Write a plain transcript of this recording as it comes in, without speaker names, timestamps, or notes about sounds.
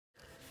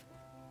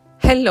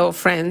Hello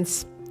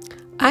friends,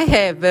 I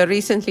have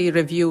recently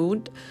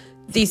reviewed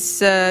this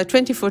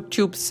 24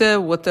 tubes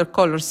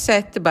watercolor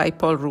set by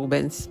Paul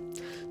Rubens.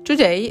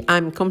 Today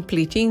I'm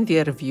completing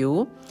the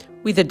review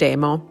with a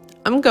demo.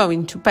 I'm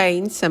going to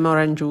paint some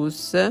orange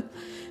juice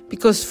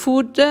because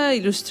food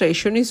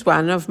illustration is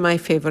one of my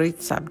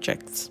favorite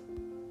subjects.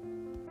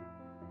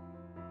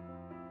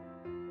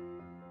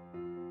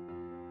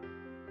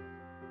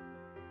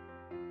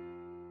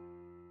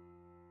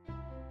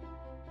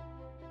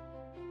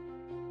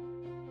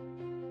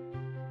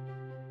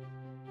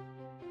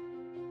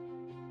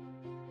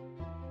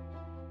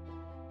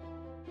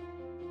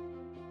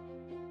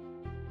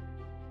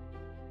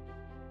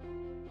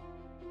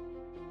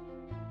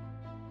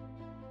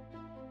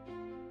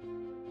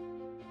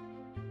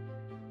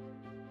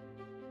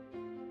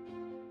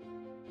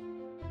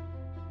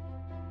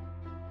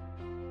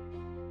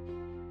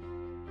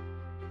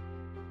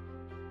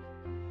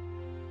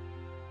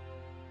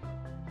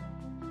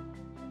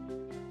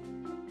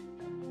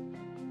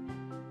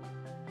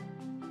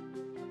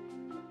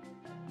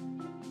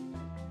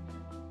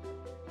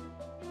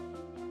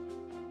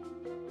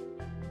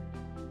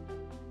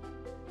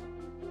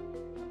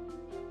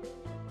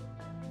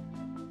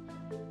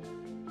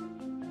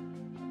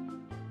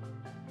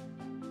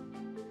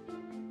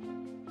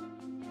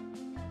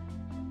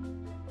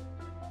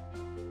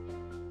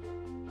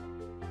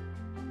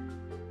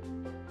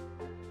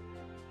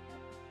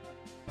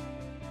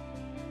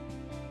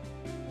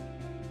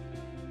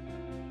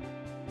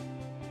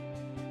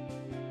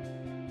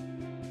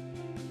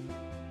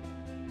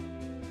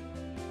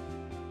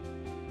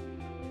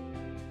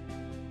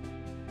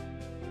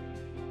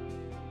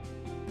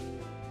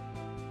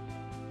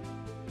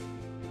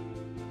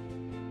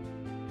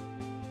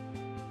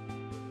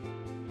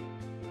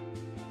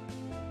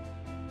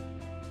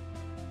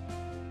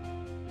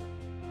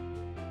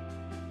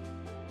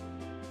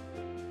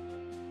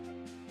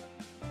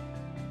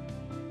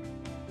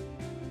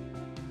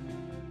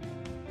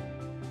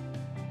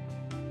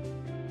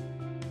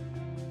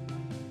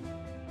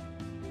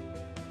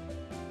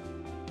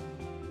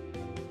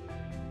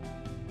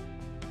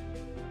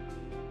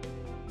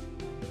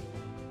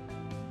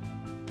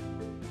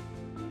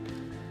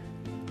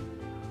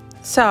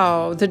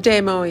 So the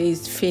demo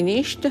is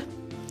finished.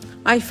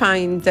 I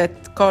find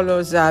that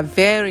colors are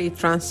very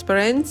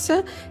transparent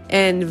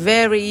and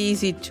very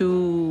easy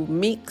to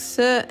mix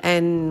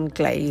and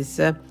glaze.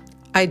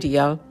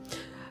 Ideal.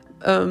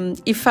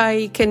 If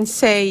I can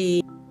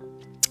say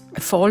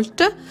a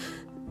fault,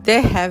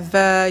 they have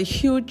a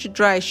huge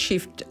dry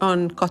shift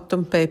on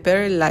cotton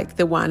paper like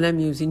the one I'm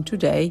using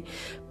today,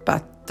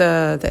 but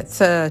that's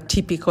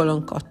typical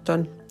on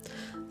cotton.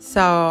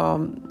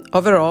 So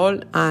overall,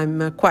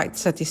 I'm quite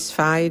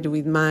satisfied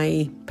with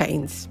my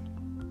paints.